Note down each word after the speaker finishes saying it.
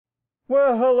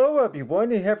Well, hello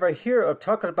everyone. You have right here of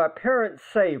talking about parents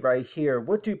say right here.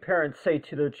 What do parents say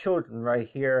to their children right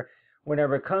here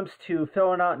whenever it comes to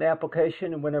filling out an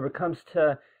application and whenever it comes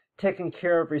to taking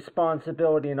care of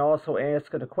responsibility and also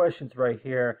asking the questions right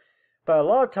here. But a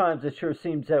lot of times it sure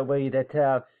seems that way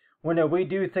that when we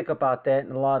do think about that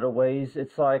in a lot of ways,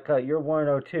 it's like you're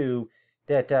 102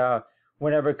 that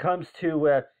whenever it comes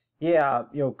to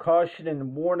caution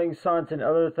and warning signs and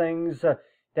other things.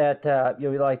 That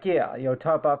like,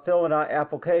 talk about filling out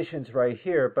applications right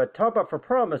here, but talk about for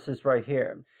promises right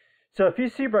here. So if you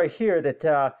see right here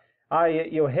that I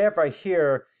have right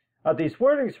here these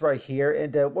wordings right here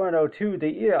in the 102,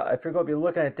 if you're going to be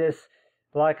looking at this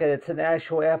like it's an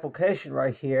actual application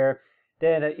right here,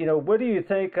 then what do you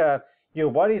think?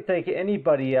 Why do you think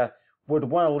anybody would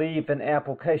want to leave an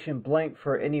application blank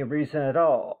for any reason at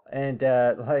all? And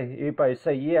like everybody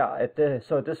say,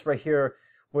 so this right here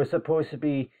was supposed to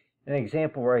be an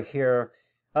example right here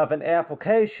of an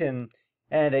application,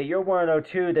 and you're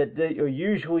 102 that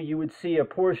usually you would see a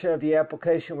portion of the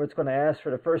application where it's going to ask for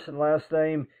the first and last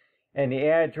name and the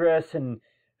address and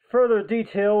further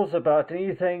details about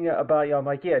anything about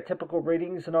typical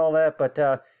ratings and all that. But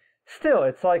still,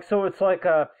 it's like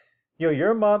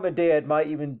your mom and dad might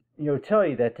even tell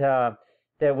you that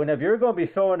that whenever you're going to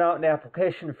be filling out an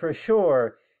application for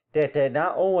sure, that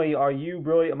not only are you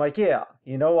really, I'm like,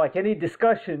 like any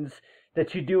discussions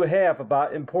that you do have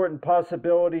about important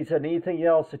possibilities and anything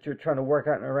else that you're trying to work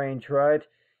out and arrange, right?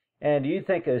 And you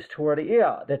think is toward it,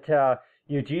 do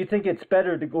you think it's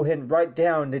better to go ahead and write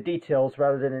down the details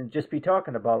rather than just be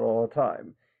talking about it all the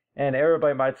time? And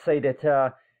everybody might say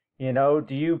that,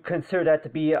 do you consider that to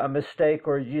be a mistake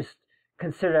or you just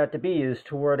consider that to be is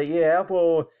toward it?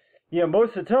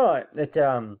 Most of the time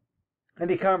that,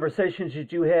 any conversations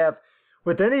that you have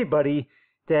with anybody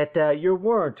that you're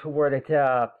warned toward it,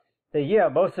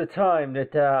 most of the time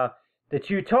that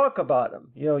you talk about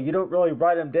them. You don't really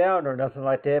write them down or nothing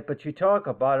like that, but you talk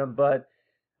about them. But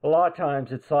a lot of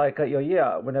times it's like,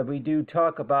 whenever we do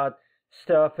talk about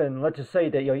stuff, and let's just say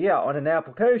that, on an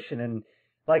application, and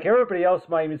like everybody else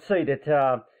might even say that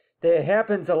that it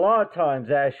happens a lot of times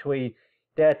actually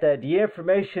that the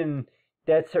information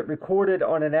that's recorded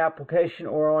on an application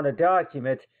or on a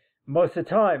document, most of the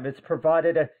time it's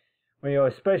provided,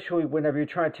 especially whenever you're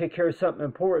trying to take care of something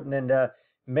important, and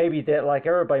maybe that, like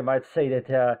everybody might say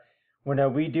that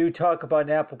when we do talk about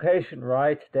an application,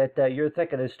 right, that you're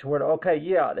thinking is toward,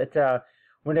 that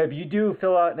whenever you do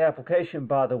fill out an application,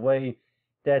 by the way,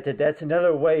 that's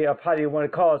another way of how do you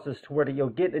want to call this toward you'll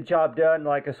get the job done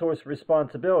like a source of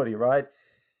responsibility, right?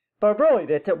 But really,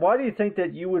 why do you think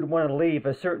that you would want to leave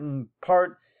a certain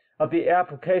part of the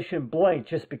application blank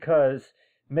just because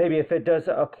maybe if it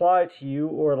doesn't apply to you,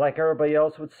 or like everybody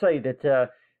else would say that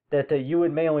you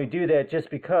would mainly do that just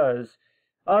because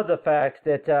of the fact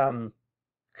that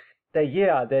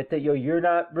you're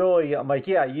not really, I'm like,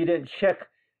 you didn't check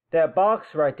that box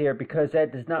right there because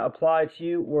that does not apply to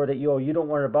you, or that you don't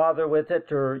want to bother with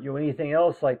it, or anything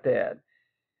else like that.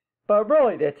 But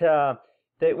really, that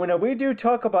when we do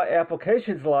talk about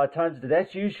applications a lot of times,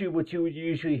 that's usually what you would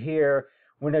usually hear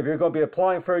whenever you're going to be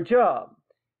applying for a job.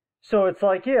 So it's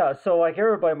like, so like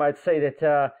everybody might say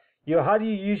that, how do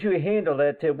you usually handle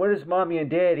that? What does mommy and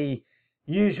daddy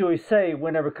usually say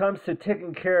whenever it comes to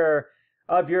taking care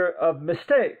of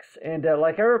mistakes? And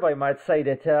like everybody might say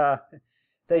that,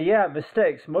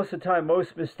 mistakes. Most of the time,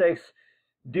 most mistakes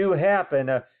do happen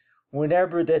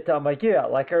whenever that,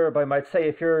 like everybody might say,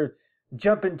 if you're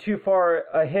jumping too far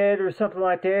ahead or something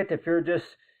like that, if you're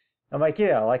just, like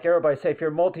everybody say, if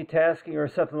you're multitasking or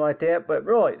something like that. But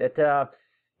really, that,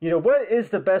 what is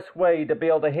the best way to be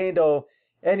able to handle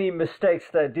any mistakes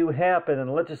that do happen?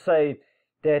 And let's just say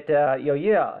that,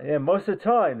 and most of the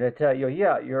time that,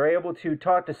 you're able to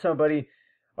talk to somebody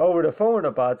over the phone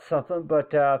about something,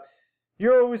 but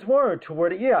you're always warned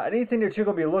toward it, anything that you're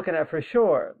going to be looking at for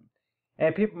sure.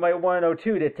 And people might want to know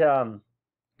too that,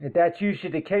 that's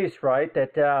usually the case, right?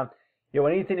 That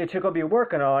anything that you're going to be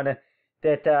working on,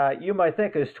 that you might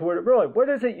think is toward it. Really, what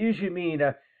does it usually mean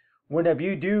whenever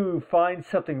you do find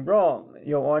something wrong,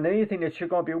 on anything that you're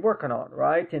going to be working on,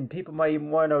 right? And people might even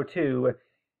want to know too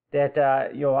that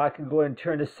I can go ahead and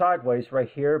turn this sideways right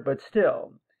here, but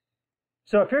still.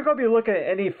 So if you're going to be looking at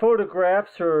any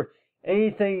photographs or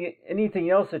anything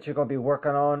else that you're going to be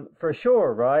working on for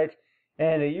sure, right?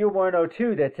 And you want to know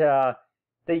too that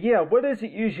what does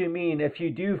it usually mean if you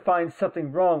do find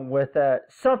something wrong with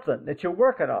something that you're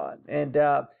working on? And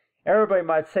everybody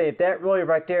might say, if that really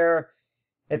right there,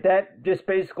 if that just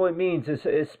basically means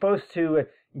is supposed to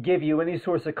give you any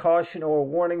source of caution or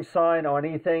warning sign on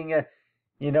anything,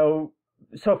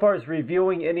 so far as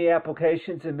reviewing any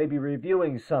applications and maybe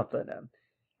reviewing something.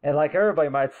 And like everybody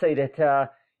might say that,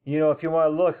 if you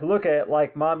want to look at it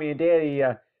like mommy and daddy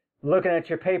looking at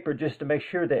your paper just to make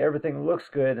sure that everything looks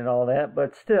good and all that,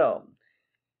 but still.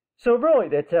 So really,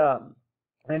 that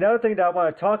another thing that I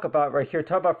want to talk about right here,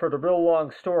 talk about for the real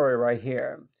long story right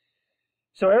here.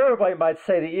 So everybody might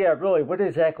say that, yeah, really, what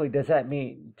exactly does that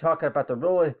mean? Talking about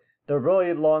the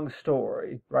really long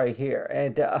story right here,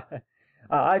 and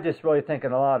I just really think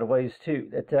in a lot of ways too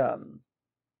that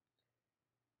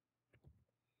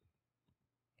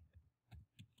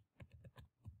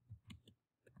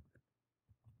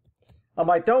I'm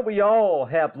like, don't we all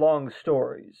have long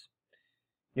stories?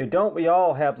 Don't we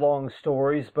all have long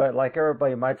stories? But like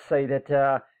everybody might say that,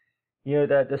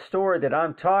 the story that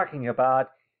I'm talking about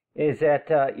is that,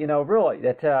 really,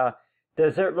 that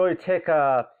does it really take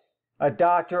a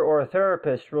doctor or a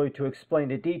therapist really to explain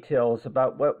the details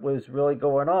about what was really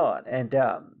going on? And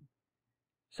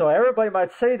so everybody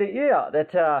might say that, yeah,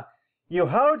 that,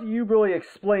 how do you really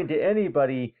explain to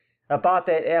anybody about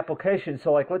that application?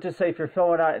 So like, let's just say if you're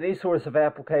filling out any sorts of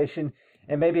application,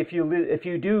 and maybe if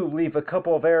you do leave a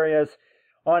couple of areas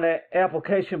on an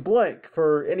application blank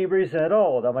for any reason at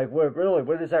all, I'm like,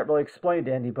 what does that really explain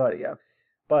to anybody?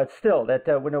 But still, that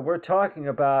when we're talking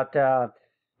about the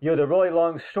really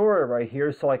long story right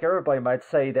here, so like everybody might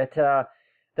say that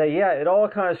yeah, it all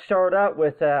kind of started out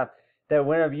with that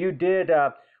whenever you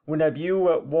whenever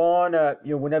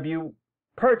you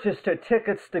purchased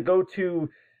tickets to go to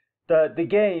the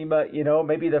game,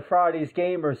 maybe the Friday's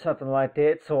game or something like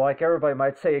that. So like everybody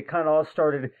might say, it kind of all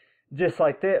started just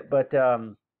like that. But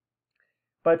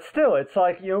still, it's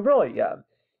like, really,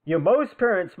 most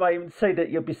parents might even say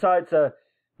that, besides a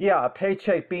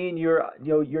paycheck being your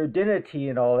identity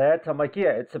and all that. I'm like,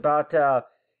 yeah, it's about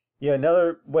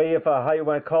another way of how you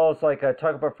want to call it, like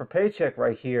talk about for paycheck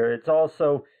right here. It's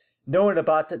also knowing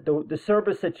about the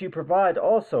service that you provide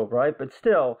also, right? But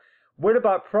still, what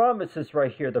about promises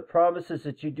right here? The promises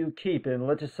that you do keep. And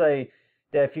let's just say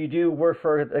that if you do work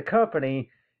for the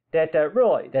company, that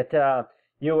really, that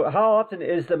how often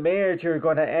is the manager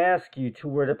going to ask you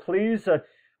to please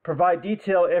provide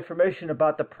detailed information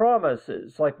about the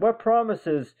promises? Like, what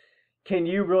promises can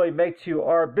you really make to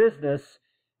our business,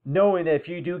 knowing that if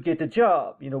you do get the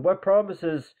job? What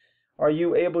promises are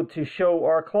you able to show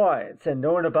our clients? And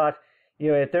knowing about,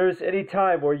 if there's any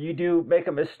time where you do make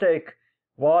a mistake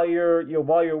while you're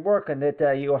working, that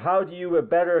how do you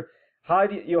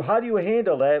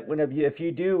handle that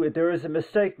if there is a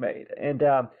mistake made? And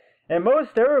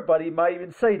most everybody might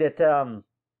even say that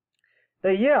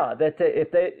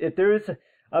if there is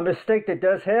a mistake that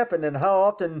does happen, then how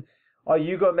often are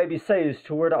you going to maybe say is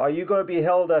toward, are you going to be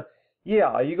held are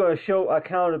you going to show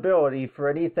accountability for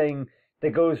anything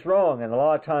that goes wrong? And a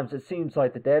lot of times it seems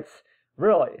like that's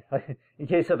really, in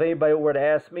case if anybody were to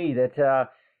ask me, that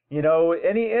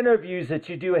any interviews that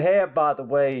you do have, by the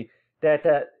way, that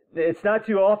it's not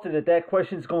too often that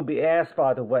question is going to be asked,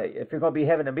 by the way. If you're going to be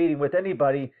having a meeting with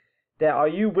anybody, that are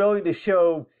you willing to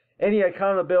show any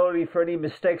accountability for any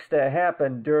mistakes that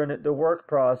happen during the work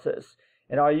process?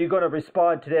 And are you going to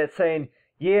respond to that saying,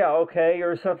 yeah, okay,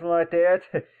 or something like that?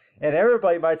 And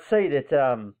everybody might say that,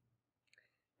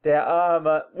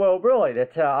 well, really,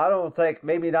 that I don't think,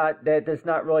 maybe not, that does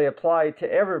not really apply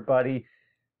to everybody.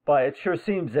 But it sure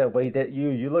seems that way, that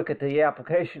you look at the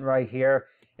application right here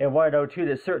and want to know too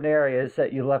that certain areas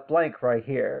that you left blank right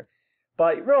here.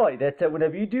 But really, that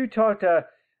whenever you do talk to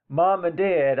mom and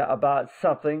dad about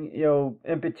something,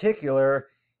 in particular,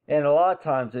 and a lot of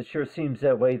times it sure seems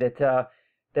that way, that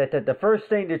the first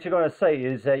thing that you're going to say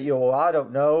is that, I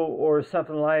don't know, or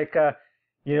something like, I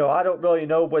don't really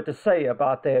know what to say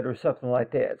about that, or something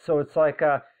like that. So it's like,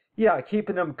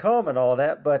 keeping them calm and all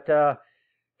that, but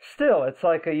still, it's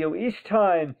like, each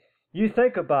time you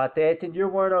think about that, and you're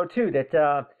 102,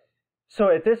 that, so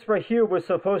if this right here was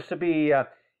supposed to be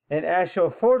an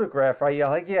actual photograph, right?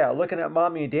 Like, looking at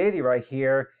mommy and daddy right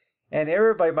here, and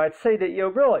everybody might say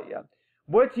that, really,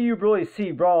 what do you really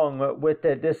see wrong with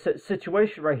this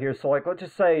situation right here? So, like, let's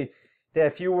just say that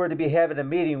if you were to be having a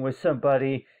meeting with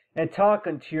somebody and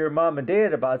talking to your mom and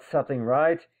dad about something,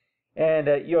 right? And,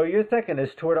 you're thinking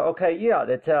this toward, okay,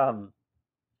 that,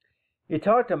 you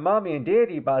talk to mommy and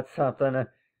daddy about something,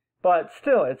 but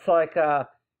still, it's like,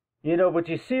 what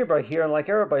you see right here, and like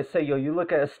everybody say, you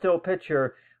look at a still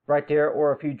picture right there,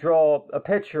 or if you draw a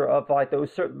picture of like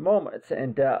those certain moments,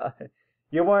 and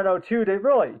you want to know too, that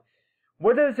really,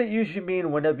 what does it usually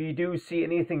mean whenever you do see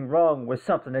anything wrong with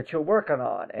something that you're working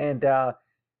on? And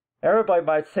everybody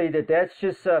might say that that's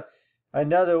just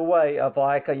another way of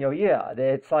like, yeah,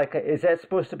 it's like, is that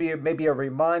supposed to be maybe a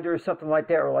reminder or something like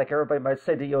that, or like everybody might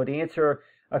say that to answer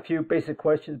a few basic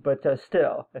questions, but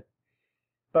still.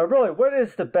 But really, what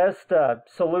is the best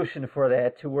solution for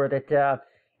that? To where that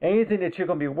anything that you're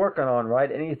going to be working on,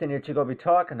 right? Anything that you're going to be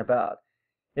talking about.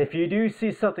 If you do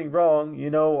see something wrong,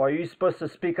 are you supposed to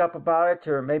speak up about it,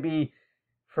 or maybe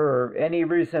for any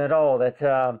reason at all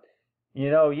that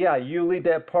yeah, you leave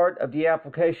that part of the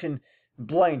application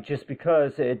blank just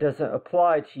because it doesn't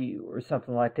apply to you or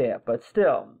something like that. But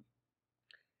still,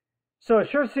 so it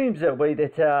sure seems that way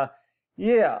that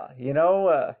yeah,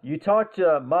 you talk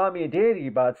to mommy and daddy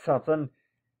about something,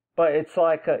 but it's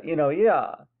like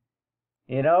yeah,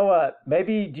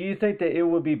 maybe do you think that it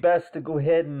would be best to go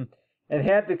ahead and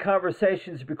have the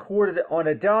conversations recorded on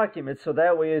a document so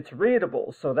that way it's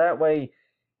readable, so that way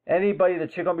anybody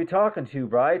that you're going to be talking to,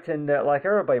 right? And like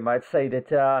everybody might say that,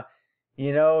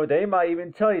 they might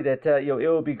even tell you that, it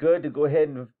would be good to go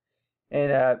ahead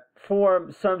and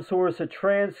form some sort of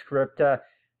transcript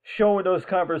showing those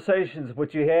conversations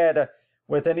what you had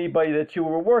with anybody that you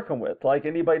were working with, like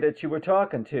anybody that you were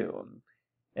talking to.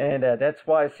 And that's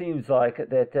why it seems like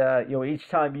that, each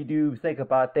time you do think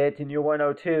about that in your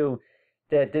 102,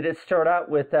 that did it start out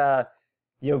with,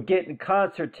 getting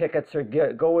concert tickets or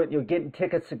getting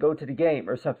tickets to go to the game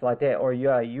or something like that, or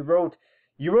you wrote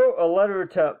a letter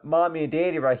to mommy and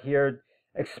daddy right here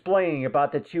explaining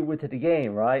about that you went to the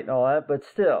game, right, and all that. But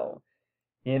still,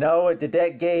 did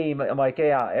that game? I'm like,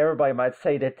 yeah, everybody might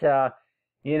say that,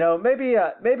 maybe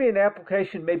an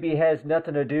application maybe has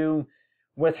nothing to do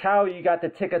with how you got the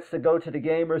tickets to go to the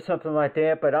game or something like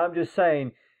that. But I'm just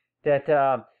saying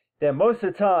that. That most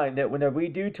of the time, that whenever we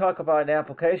do talk about an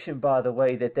application, by the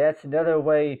way, that's another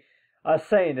way of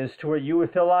saying is to where you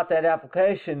would fill out that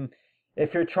application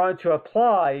if you're trying to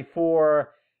apply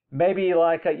for maybe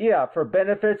like for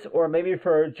benefits or maybe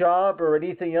for a job or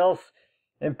anything else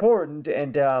important.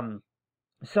 And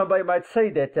somebody might say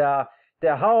that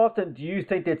that how often do you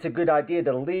think it's a good idea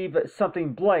to leave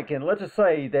something blank? And let's just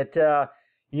say that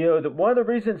one of the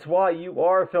reasons why you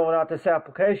are filling out this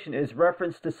application is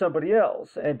reference to somebody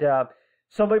else. And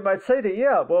somebody might say that,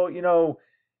 yeah, well,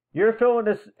 you're filling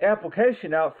this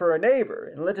application out for a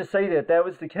neighbor. And let's just say that that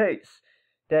was the case.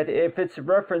 That if it's a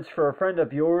reference for a friend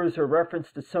of yours or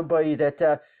reference to somebody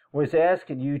that was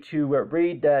asking you to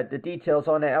read the details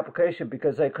on the application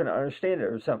because they couldn't understand it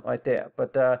or something like that.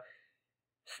 But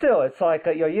still, it's like,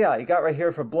 yeah, you got right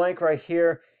here for blank right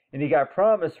here. And you got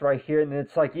promise right here, and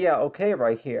it's like, yeah, okay,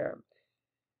 right here.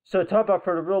 So talk about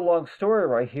for the real long story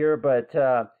right here, but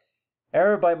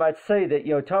everybody might say that,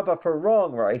 talk about for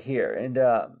wrong right here. And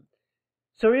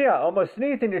so, yeah, almost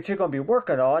anything that you're going to be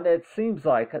working on, it seems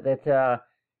like that,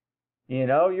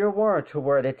 you're warranted to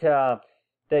where that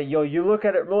you look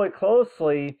at it really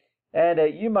closely, and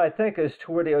you might think as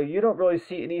to where you don't really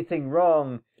see anything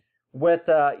wrong with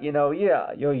you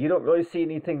don't really see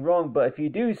anything wrong, but if you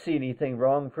do see anything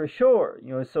wrong, for sure,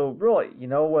 so really,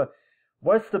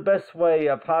 what's the best way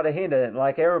of how to handle it? And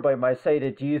like everybody might say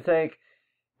that, do you think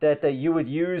that you would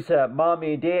use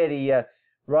mommy and daddy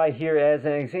right here as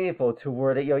an example to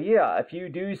where that if you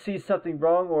do see something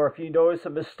wrong or if you notice a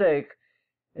mistake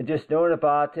and just knowing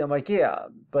about it, I'm like, yeah,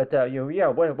 but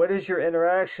what is your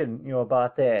interaction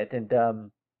about that?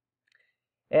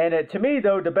 And to me,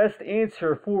 though, the best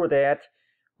answer for that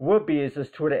would be is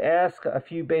to ask a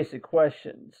few basic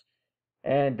questions.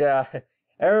 And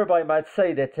everybody might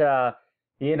say that,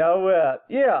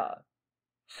 yeah.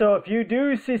 So if you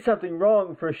do see something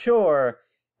wrong, for sure,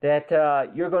 that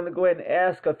you're going to go ahead and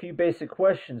ask a few basic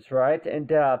questions, right?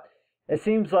 And it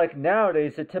seems like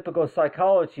nowadays the typical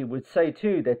psychology would say,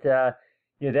 too, that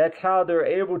that's how they're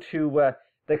able to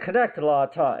they connect a lot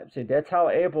of times. And that's how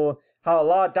a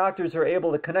lot of doctors are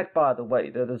able to connect, by the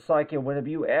way. That it's like, whenever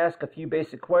you ask a few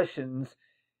basic questions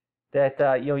that,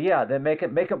 then make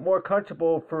it more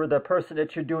comfortable for the person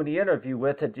that you're doing the interview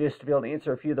with to just to be able to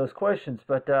answer a few of those questions.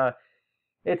 But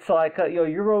it's like,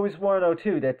 you're always want to know,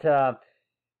 too, that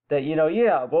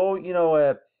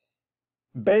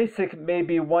basic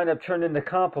maybe wind up turning into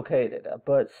complicated.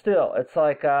 But still, it's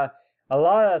like a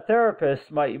lot of therapists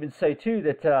might even say, too,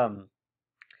 that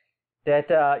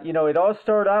it all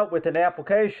started out with an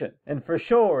application, and for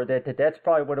sure that's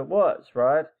probably what it was,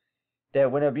 right?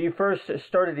 That whenever you first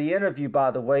started the interview,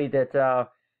 by the way, that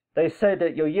they said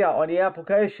that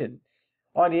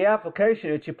on the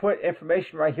application that you put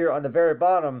information right here on the very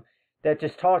bottom that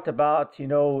just talked about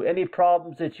any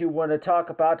problems that you want to talk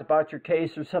about your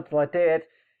case or something like that,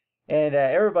 and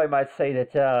everybody might say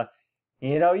that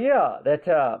you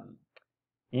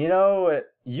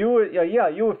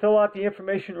would fill out the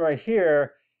information right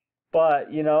here,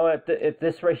 But you know, if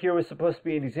this right here was supposed to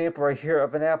be an example right here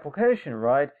of an application,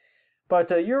 right? But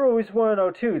you always want to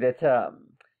know too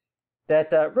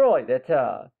that really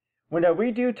when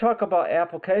we do talk about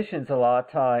applications a lot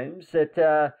of times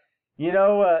that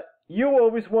you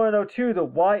always want to know too the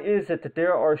why is it that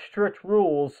there are strict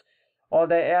rules on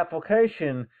that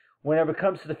application whenever it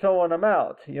comes to filling them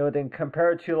out. Then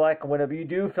compared to like whenever you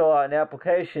do fill out an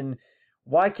application,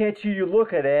 why can't you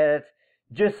look at it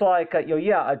just like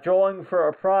a drawing for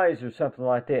a prize or something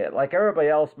like that? Like everybody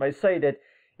else may say that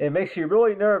it makes you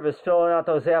really nervous filling out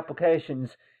those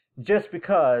applications just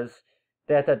because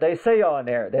that they say on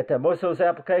there that most of those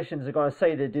applications are going to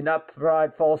say they do not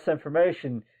provide false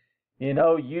information. And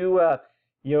all the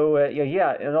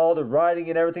writing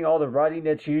and everything, all the writing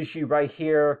that's usually right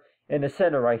here in the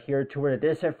center right here to where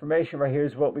this information right here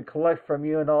is what we collect from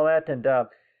you and all that. And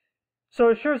so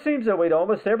it sure seems that way to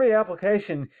almost every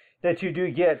application that you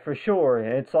do get for sure.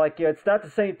 And it's like it's not the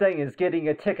same thing as getting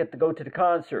a ticket to go to the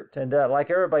concert. And like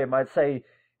everybody might say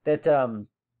that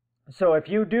so if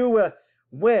you do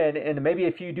win, and maybe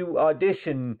if you do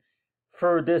audition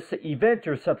for this event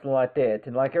or something like that,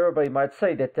 and like everybody might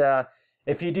say that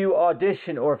if you do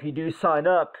audition or if you do sign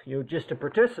up, just to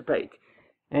participate,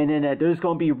 and then there's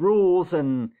going to be rules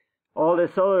and all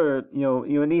this other,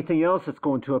 anything else that's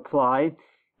going to apply,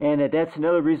 and that's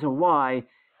another reason why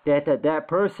that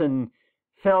person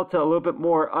felt a little bit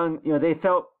more, they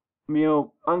felt,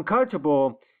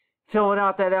 uncomfortable filling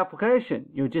out that application,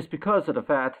 just because of the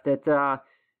fact that,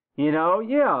 you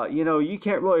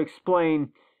can't really explain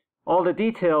all the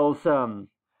details.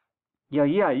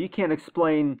 You can't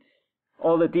explain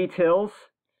all the details,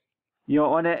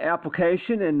 on that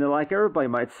application. And like everybody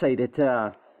might say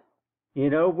that,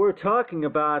 we're talking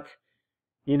about,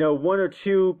 1 or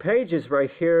 2 pages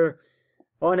right here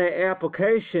on an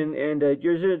application, and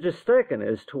you're just thinking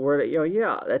as to where,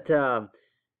 that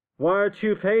 1 or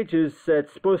 2 pages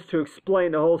that's supposed to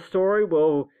explain the whole story.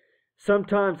 Well,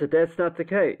 sometimes that's not the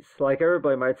case. Like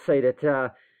everybody might say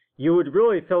that you would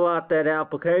really fill out that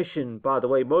application. By the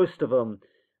way, most of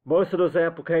those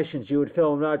applications you would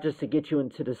fill them out just to get you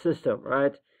into the system,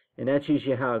 right? And that's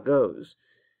usually how it goes.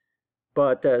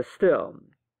 But still,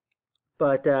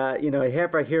 you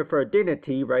have right here for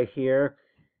identity right here.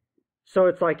 So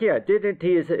it's like,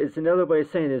 identity is another way of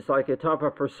saying it. It's like a top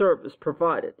up for service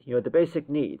provided, the basic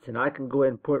needs. And I can go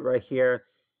ahead and put right here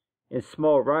in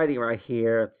small writing right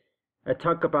here. I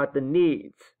talk about the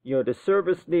needs, the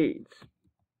service needs.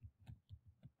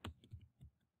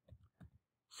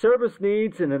 Service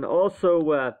needs, and then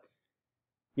also,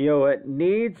 it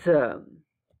needs, so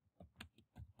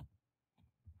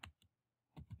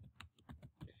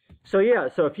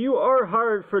if you are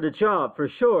hired for the job, for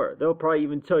sure, they'll probably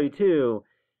even tell you too,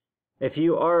 if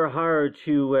you are hired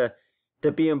to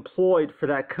be employed for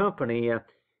that company,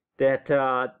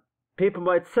 that people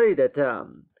might say that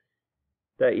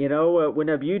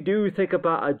whenever you do think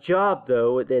about a job,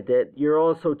 though, that you're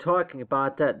also talking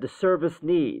about that the service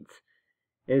needs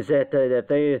is that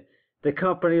the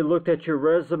company looked at your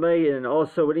resume and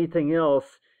also anything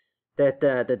else that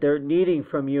they're needing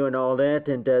from you and all that,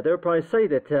 and they'll probably say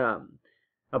that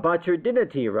about your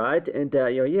identity, right? And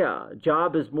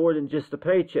job is more than just a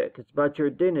paycheck. It's about your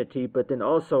identity. But then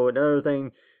also another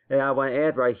thing that I want to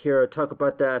add right here, I talk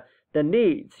about the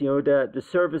needs, the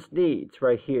service needs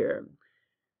right here.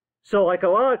 So like a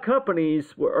lot of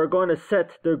companies are going to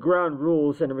set their ground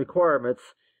rules and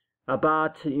requirements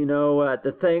about,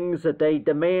 the things that they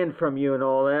demand from you and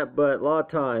all that. But a lot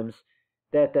of times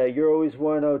that you always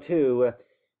want to know too,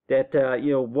 that,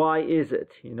 why is it?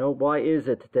 Why is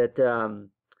it that,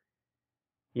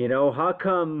 how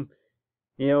come,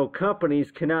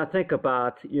 companies cannot think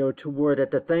about, toward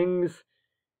that the things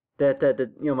that,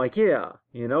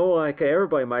 like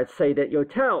everybody might say that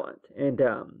talent and,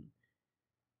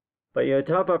 but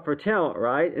talk about for talent,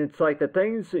 right? And it's like the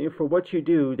things for what you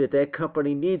do that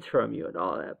company needs from you and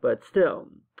all that. But still,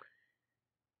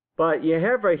 but you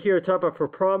have right here talk about for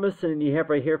promise, and you have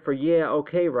right here for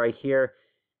okay right here,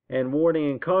 and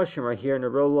warning and caution right here in a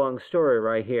real long story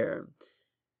right here.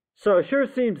 So it sure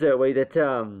seems that way that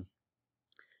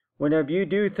whenever you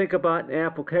do think about an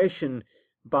application,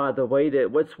 by the way,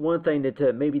 that what's one thing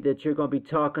that maybe that you're going to be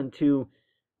talking to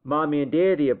mommy and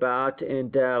daddy about,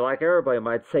 and like everybody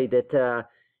might say that,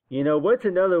 what's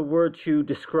another word to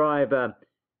describe an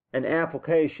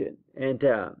application? And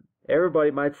everybody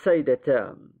might say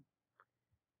that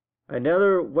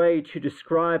another way to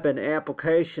describe an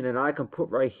application, and I can put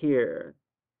right here,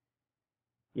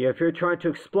 if you're trying to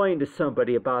explain to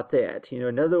somebody about that,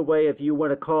 another way if you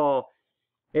want to call,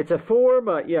 it's a form,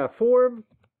 form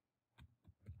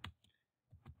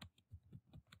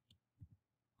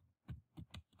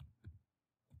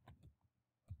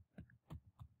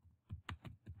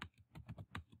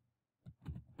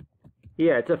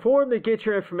Yeah, it's a form to get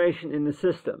your information in the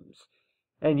systems.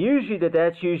 And usually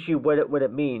that's usually what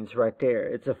it means right there.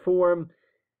 It's a form.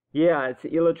 Yeah, it's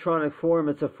an electronic form.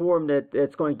 It's a form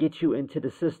that's going to get you into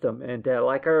the system. And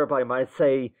like everybody might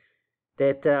say,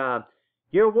 that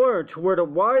you're wondering toward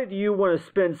why do you want to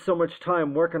spend so much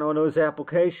time working on those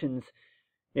applications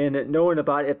and knowing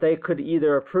about if they could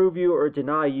either approve you or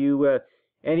deny you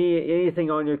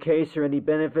anything on your case or any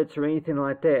benefits or anything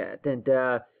like that. And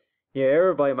yeah,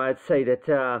 everybody might say that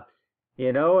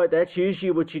that's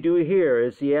usually what you do here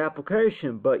is the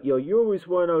application, but you always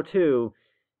want to know too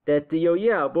that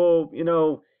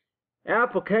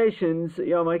applications,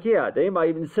 I'm like, yeah, they might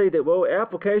even say that, well,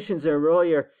 applications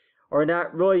are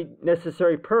not really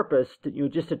necessary purpose to,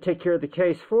 just to take care of the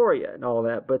case for you and all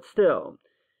that, but still,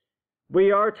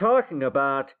 we are talking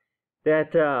about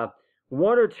that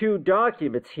one or two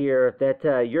documents here that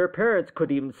your parents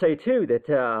could even say too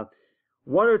that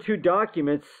one or two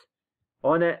documents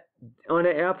on an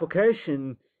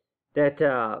application that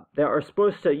are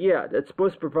supposed to that's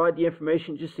supposed to provide the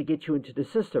information just to get you into the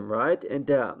system, right? And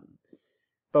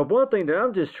but one thing that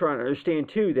I'm just trying to understand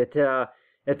too that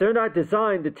if they're not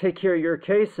designed to take care of your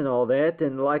case and all that,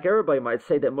 then like everybody might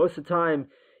say that most of the time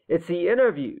it's the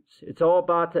interviews. It's all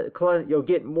about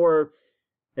getting more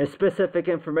specific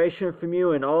information from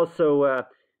you, and also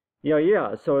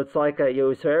so it's like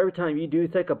so every time you do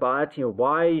think about it,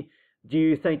 why do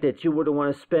you think that you would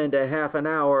want to spend a half an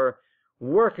hour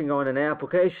working on an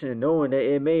application and knowing that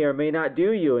it may or may not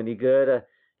do you any good?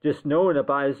 Just knowing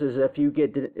about it is if you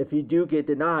do get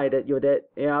denied at that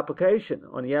application,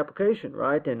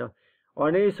 right? And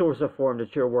on any source of form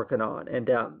that you're working on, and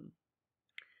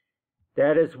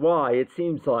that is why it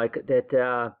seems like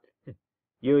that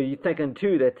you're thinking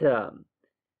too that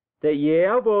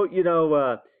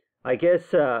I guess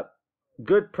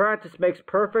good practice makes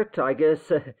perfect. I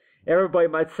guess everybody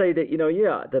might say that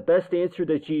the best answer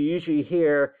that you usually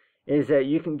hear is that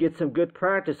you can get some good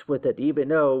practice with it, even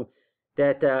though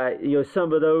that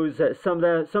some of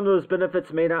those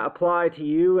benefits may not apply to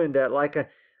you, and that like a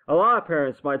lot of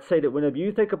parents might say that whenever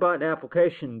you think about an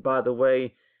application, by the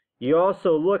way, you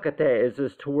also look at that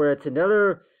as to where it's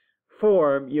another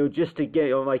form, just to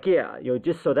get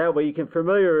just so that way you can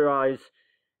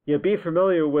be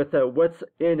familiar with what's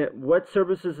in it, what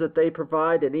services that they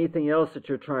provide, and anything else that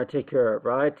you're trying to take care of,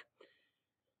 right?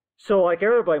 So like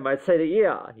everybody might say that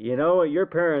your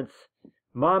parents,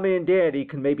 mommy and daddy,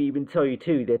 can maybe even tell you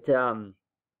too that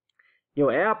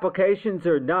applications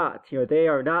are not they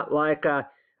are not like a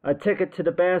ticket to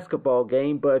the basketball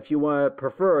game, but if you want to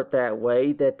prefer it that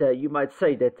way, that you might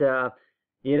say that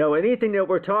anything that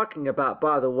we're talking about,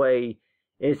 by the way,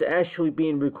 is actually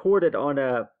being recorded on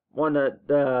the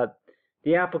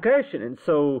application. And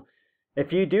so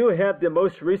if you do have the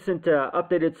most recent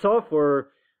updated software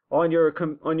on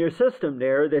your system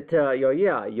there, that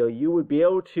you would be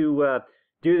able to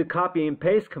do the copy and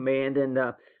paste command, and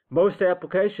most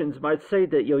applications might say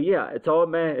that it's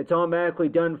automatically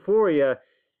done for you,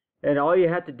 and all you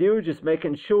have to do is just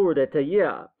making sure that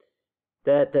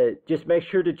just make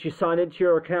sure that you sign into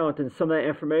your account and some of that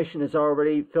information is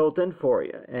already filled in for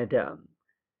you. And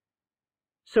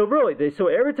so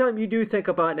every time you do think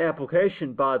about an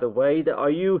application, by the way,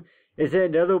 is there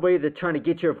another way that trying to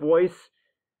get your voice,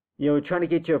 in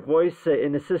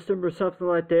the system or something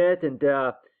like that? And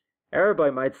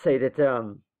everybody might say that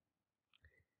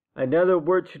another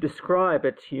word to describe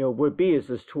it, would be is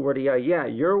this toward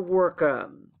your work.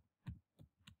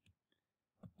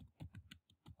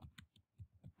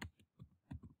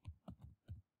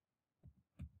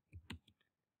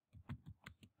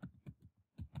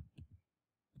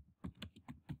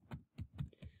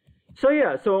 So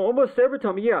almost every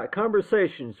time,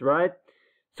 conversations, right?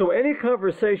 So any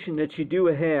conversation that you do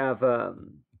have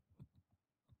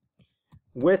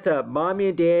with mommy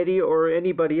and daddy or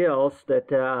anybody else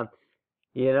that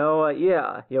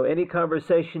any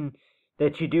conversation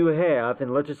that you do have,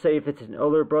 and let's just say if it's an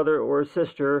older brother or a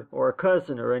sister or a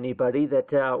cousin or anybody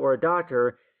that or a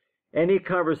doctor, any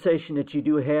conversation that you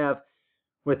do have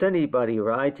with anybody,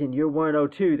 right? And you want to know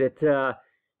too that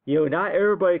not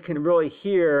everybody can really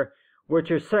hear what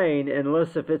you're saying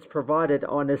unless if it's provided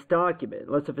on this document,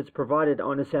 unless if it's provided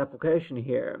on this application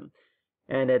here.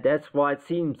 And that's why it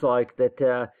seems like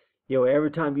that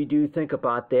every time you do think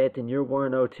about that, and you're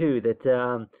want to know too that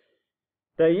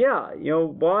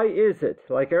why is it,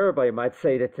 like everybody might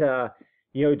say that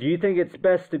do you think it's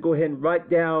best to go ahead and write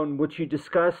down what you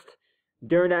discussed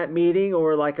during that meeting,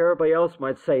 or like everybody else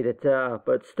might say that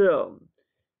but still,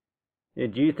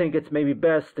 do you think it's maybe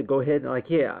best to go ahead and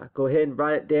go ahead and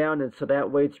write it down, and so that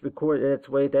way it's recorded,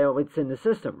 that way it's in the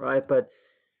system, right? But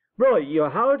really,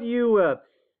 how do you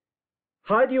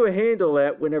handle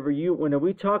that when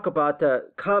we talk about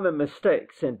common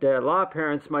mistakes? And a lot of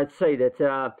parents might say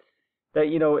that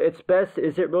it's best.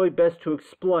 Is it really best to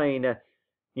explain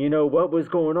what was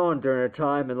going on during a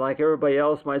time? And like everybody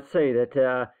else might say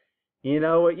that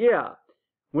yeah.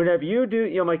 Whenever you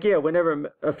do, like, yeah, whenever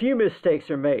a few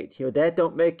mistakes are made, that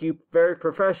don't make you very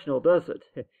professional, does it?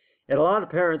 And a lot of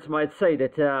parents might say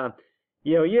that,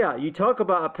 yeah, you talk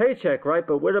about a paycheck, right?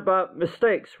 But what about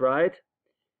mistakes, right?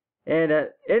 And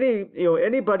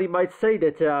anybody might say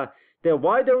that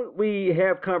why don't we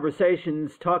have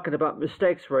conversations talking about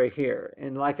mistakes right here?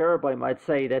 And like everybody might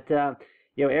say that,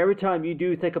 every time you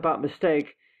do think about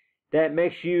mistake, that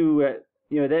makes you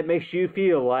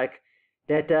feel like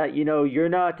that you're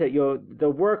not the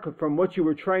work from what you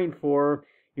were trained for.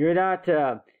 You're not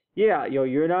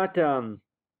you're not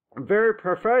very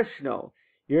professional.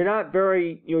 You're not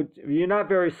very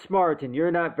smart, and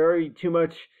you're not very too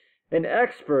much an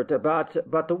expert about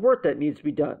the work that needs to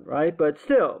be done, right? But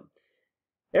still,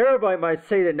 everybody might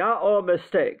say that not all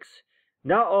mistakes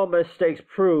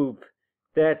prove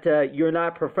that you're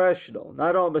not professional.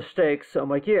 Not all mistakes. I'm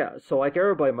like, yeah. So like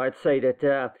everybody might say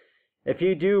that if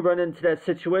you do run into that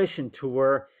situation to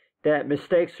where that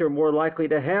mistakes are more likely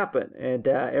to happen, and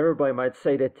everybody might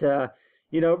say that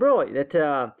really that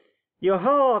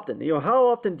how often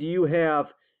do you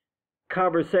have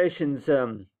conversations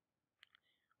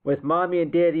with mommy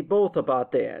and daddy both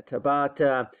about that, about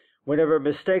whenever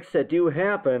mistakes that do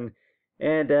happen,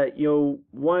 and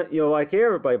like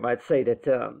everybody might say that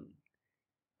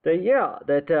yeah,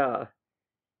 that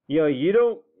you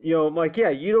don't like,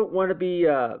 yeah, you don't want to be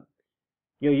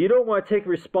you don't want to take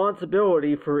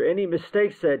responsibility for any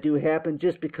mistakes that do happen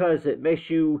just because it makes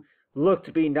you look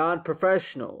to be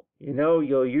non-professional.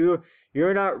 You're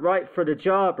not right for the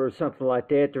job or something like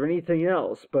that or anything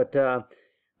else. But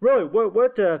really,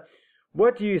 what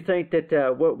do you think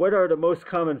that what are the most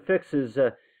common fixes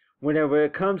whenever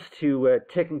it comes to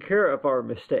taking care of our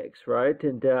mistakes, right?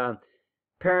 And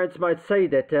parents might say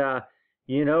that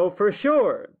for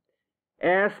sure,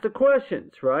 ask the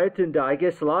questions, right? And I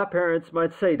guess a lot of parents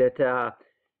might say that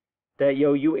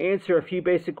you answer a few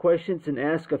basic questions and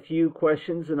ask a few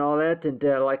questions and all that, and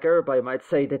like everybody might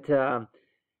say that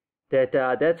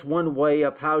that's one way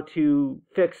of how to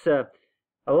fix a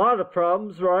lot of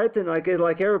problems, right? And like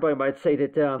everybody might say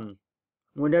that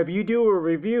whenever you do a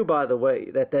review, by the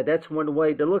way, that's one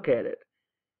way to look at it.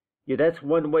 Yeah, that's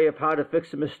one way of how to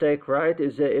fix a mistake, right?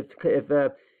 Is if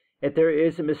there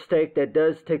is a mistake that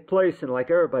does take place, and like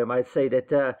everybody might say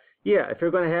that yeah, if you're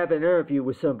going to have an interview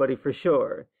with somebody for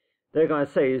sure, they're going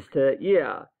to say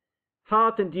yeah, how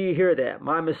often do you hear that?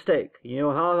 My mistake.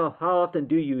 How often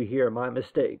do you hear my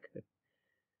mistake?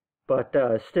 But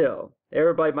still,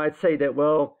 everybody might say that,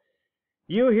 well,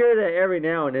 you hear that every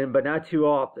now and then, but not too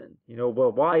often.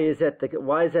 Well, why is that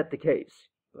the case?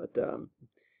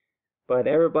 But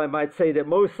everybody might say that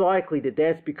most likely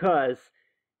that's because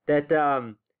that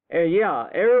yeah,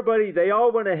 everybody, they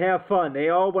all want to have fun. They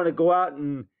all want to go out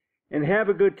and have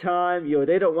a good time.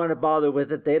 They don't want to bother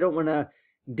with it. They don't want to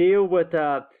deal with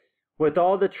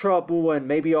all the trouble and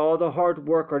maybe all the hard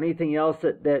work or anything else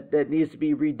that needs to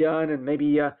be redone and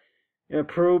maybe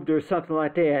improved or something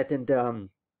like that. And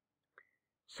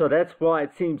so that's why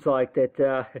it seems like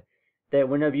that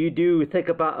whenever you do think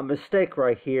about a mistake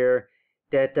right here,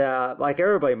 that like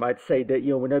everybody might say that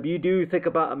whenever you do think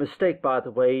about a mistake, by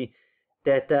the way,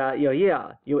 that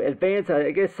yeah, you advance.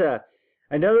 I guess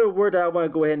another word that I want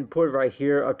to go ahead and put right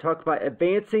here. I'll talk about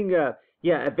advancing.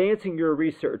 Advancing your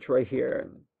research right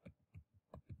here.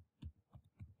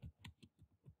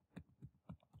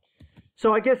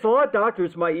 So I guess a lot of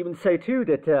doctors might even say too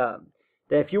that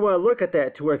if you want to look at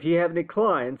that, to where if you have any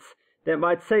clients that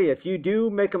might say if you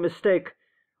do make a mistake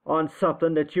on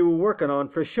something that you were working on,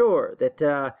 for sure that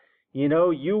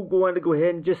you want to go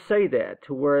ahead and just say that,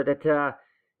 to where that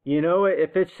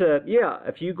if it's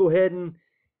if you go ahead and,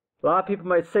 a lot of people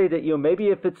might say that maybe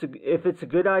if it's a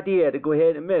good idea to go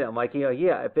ahead and admit it. I'm like,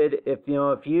 yeah,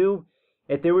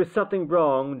 if there was something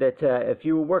wrong, that if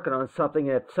you were working on something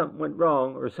and if something went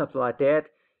wrong or something like that,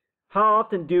 how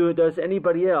often does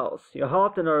anybody else, how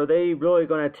often are they really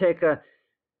going to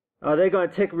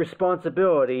take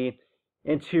responsibility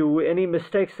into any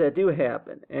mistakes that do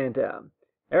happen? And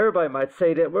everybody might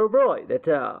say that, well, really, that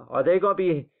are they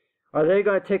going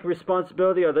to take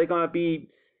responsibility? Are they going to be,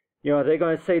 are they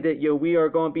going to say that we are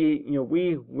going to be,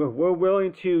 we're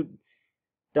willing to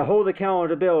hold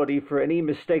accountability for any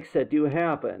mistakes that do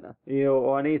happen,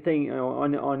 on anything,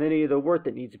 on any of the work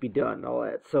that needs to be done and all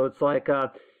that. So it's like,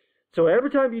 so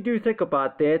every time you do think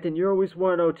about that, and you always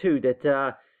want to know too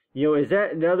that Is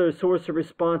that another source of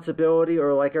responsibility,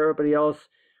 or like everybody else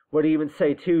would even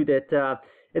say too, that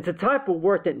it's a type of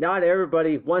work that not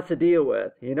everybody wants to deal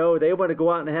with. They want to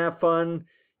go out and have fun.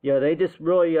 They just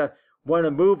really want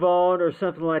to move on or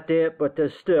something like that, but they're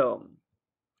still.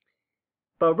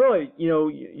 But really,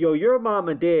 your mom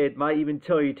and dad might even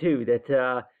tell you too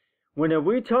that whenever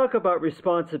we talk about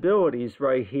responsibilities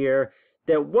right here,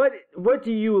 that what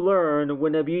do you learn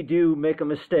whenever you do make a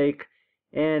mistake,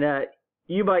 and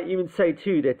you might even say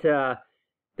too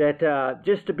that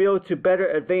just to be able to better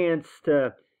advance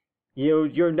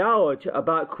your knowledge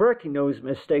about correcting those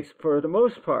mistakes for the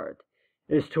most part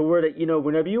is to where that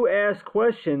whenever you ask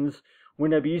questions,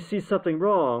 whenever you see something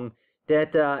wrong,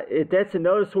 that's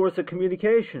another source of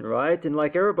communication, right? And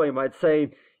like everybody might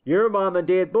say, your mom and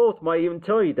dad both might even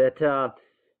tell you that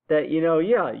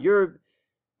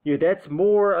that's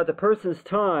more of the person's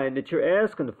time that you're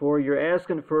asking for. You're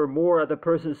asking for more of the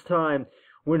person's time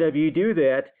whenever you do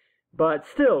that. But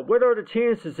still, what are the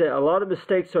chances that a lot of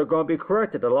mistakes are going to be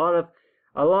corrected? A lot of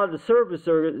the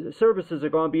services are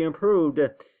going to be improved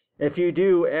if you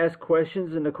do ask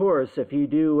questions in the course. If you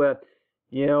do,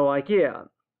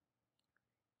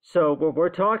 So what we're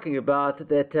talking about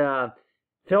that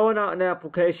filling out an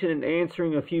application and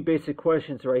answering a few basic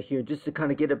questions right here, just to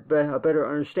kind of get a better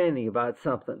understanding about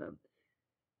something.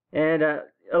 And a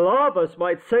lot of us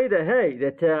might say that, hey,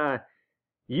 that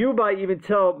you might even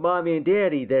tell mommy and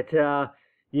daddy that, I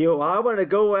want to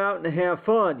go out and have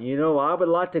fun. I would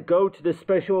like to go to this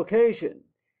special occasion.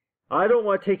 I don't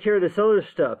want to take care of this other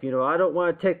stuff. I don't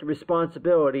want to take the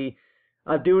responsibility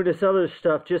of doing this other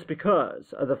stuff just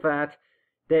because of the fact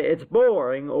that it's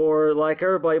boring, or like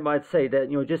everybody might say that,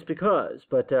 just because.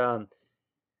 But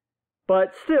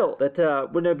still, that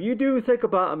whenever you do think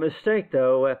about a mistake,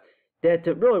 though, that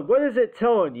really, what is it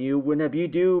telling you whenever you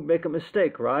do make a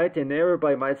mistake, right? And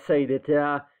everybody might say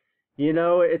that,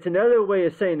 it's another way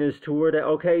of saying this to where that,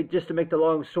 okay, just to make the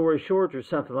long story short or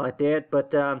something like that,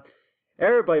 but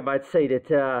everybody might say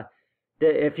that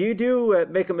if you do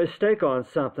make a mistake on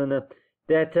something,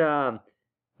 that,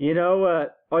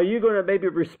 are you going to maybe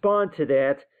respond to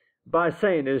that by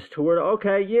saying this to where,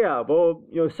 okay, yeah, well,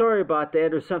 sorry about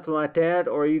that or something like that,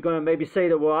 or are you going to maybe say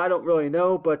that, well, I don't really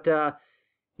know, but,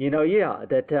 yeah,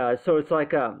 that, so it's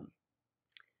like,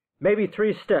 maybe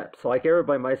 3 steps, like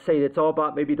everybody might say, it's all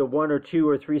about maybe the 1 or 2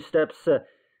 or 3 steps, the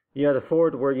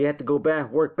forward where you have to go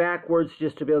back, work backwards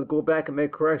just to be able to go back and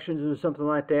make corrections or something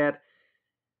like that.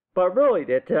 But really,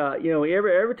 that,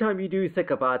 every time you do think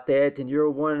about that, and you're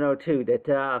 1 or 2,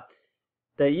 that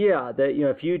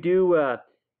if you do,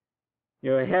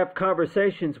 have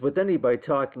conversations with anybody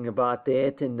talking about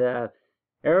that, and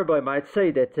everybody might say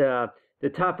that the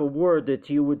type of word that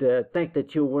you would think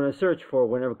that you want to search for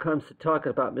whenever it comes to talking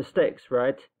about mistakes,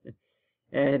 right?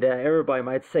 And everybody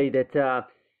might say that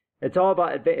it's all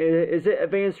about, is it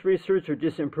advanced research or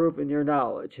just improving your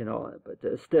knowledge and all that,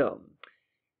 but still.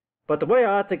 But the way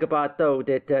I think about, though,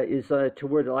 that is to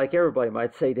where, like everybody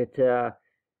might say that,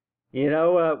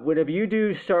 whenever you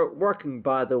do start working,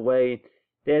 by the way,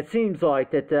 that it seems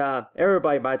like that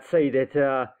everybody might say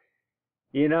that,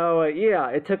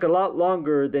 it took a lot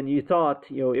longer than you thought,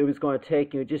 it was going to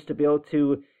take, just to be able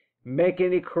to make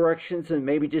any corrections and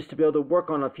maybe just to be able to work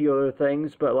on a few other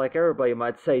things. But like everybody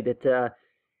might say that,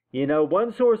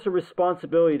 one source of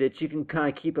responsibility that you can kind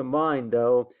of keep in mind,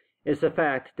 though, is the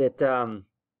fact that,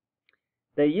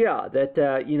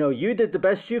 you did the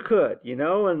best you could,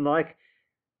 and like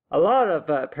a lot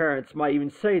of parents might even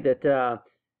say that,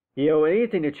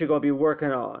 anything that you're going to be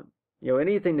working on,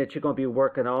 anything that you're going to be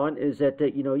working on is that,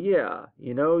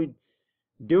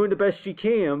 doing the best you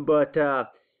can, but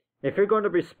if you're going to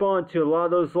respond to a lot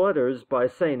of those letters by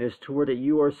saying this to where that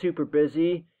you are super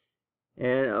busy,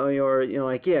 and or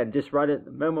just write it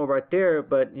memo right there,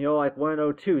 but like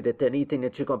 102, that anything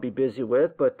that you're going to be busy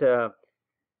with, but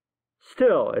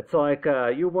still, it's like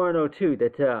you 102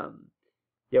 that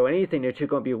anything that you're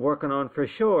going to be working on for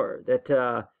sure,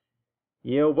 that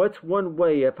what's one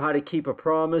way of how to keep a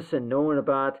promise and knowing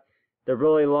about the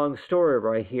really long story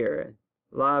right here?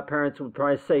 A lot of parents would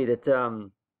probably say that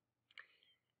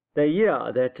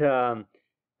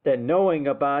that knowing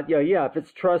about, if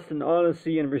it's trust and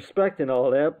honesty and respect and all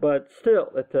that, but still,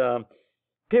 that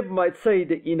people might say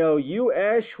that, you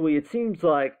actually, it seems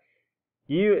like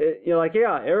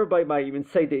everybody might even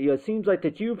say that, it seems like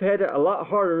that you've had it a lot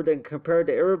harder than compared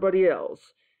to everybody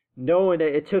else, knowing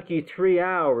that it took you 3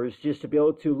 hours just to be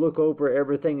able to look over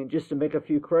everything and just to make a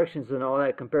few corrections and all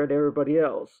that compared to everybody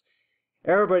else.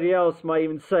 Everybody else might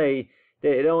even say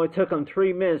that it only took them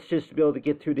 3 minutes just to be able to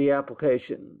get through the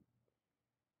application.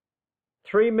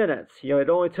 3 minutes. It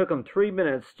only took them 3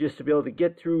 minutes just to be able to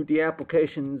get through the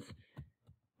applications.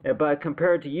 But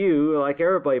compared to you, like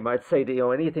everybody might say,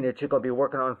 that anything that you're going to be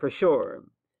working on for sure.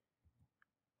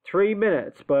 3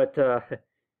 minutes, but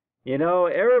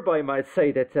everybody might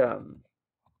say that.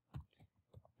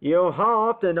 How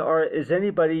often is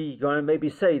anybody going to maybe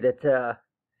say that?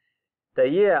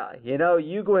 Yeah,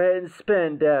 you go ahead and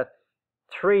spend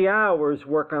 3 hours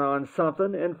working on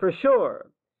something, and for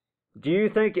sure. Do you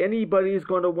think anybody's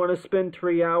going to want to spend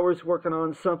 3 hours working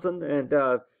on something? And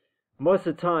most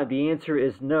of the time, the answer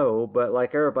is no. But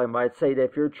like everybody might say, that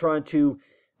if you're trying to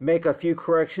make a few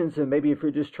corrections, and maybe if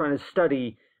you're just trying to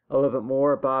study a little bit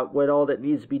more about what all that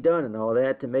needs to be done and all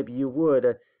that, then maybe you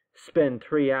would spend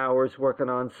 3 hours working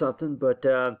on something. But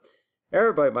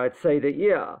everybody might say that,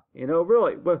 yeah,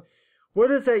 really, what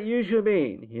does that usually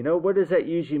mean? What does that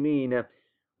usually mean?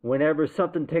 Whenever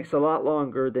something takes a lot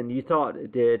longer than you thought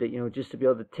it did, just to be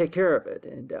able to take care of it.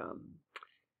 And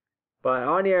but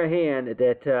on the other hand,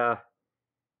 that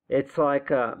it's like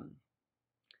that,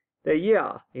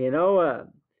 yeah,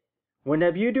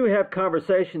 whenever you do have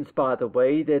conversations, by the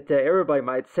way, that everybody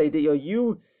might say that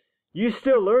you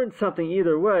still learn something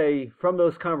either way from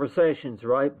those conversations,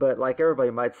 right? But like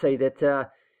everybody might say that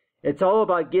it's all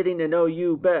about getting to know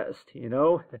you best,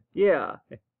 yeah.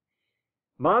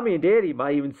 Mommy and Daddy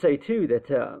might even say too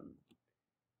that,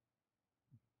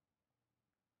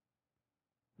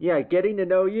 yeah, getting to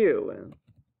know you.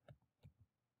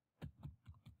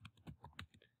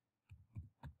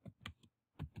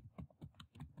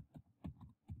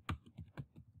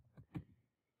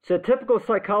 So typical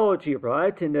psychology,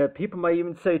 right? And people might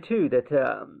even say too that,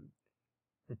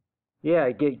 yeah,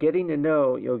 getting to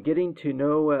know, getting to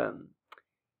know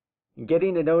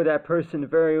that person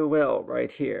very well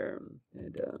right here.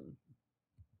 And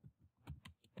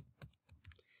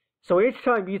so each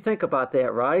time you think about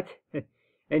that, right,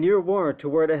 and you're warned to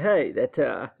where to, hey,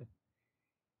 that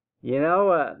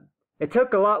it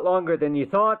took a lot longer than you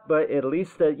thought, but at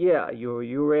least that, yeah, you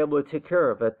were able to take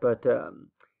care of it. But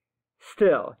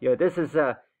still, this is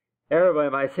everybody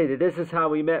might say that this is how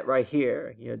we met right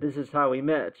here. This is how we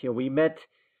met. We met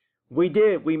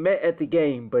at the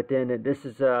game, but then this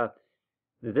is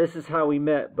how we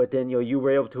met. But then you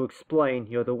were able to explain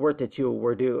the work that you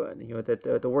were doing,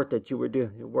 that the work that you were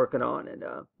working on. And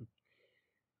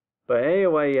but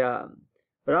anyway,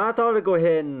 but I thought I'd go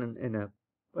ahead and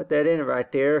put that in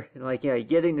right there, and like,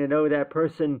 getting to know that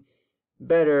person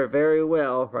better very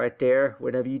well right there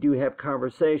whenever you do have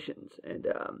conversations. And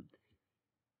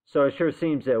so it sure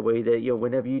seems that way, that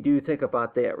whenever you do think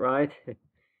about that, right?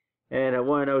 And I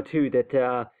want to know too that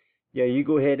you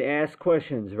go ahead and ask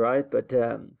questions, right? But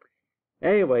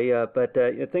anyway,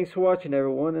 thanks for watching,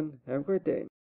 everyone, and have a great day.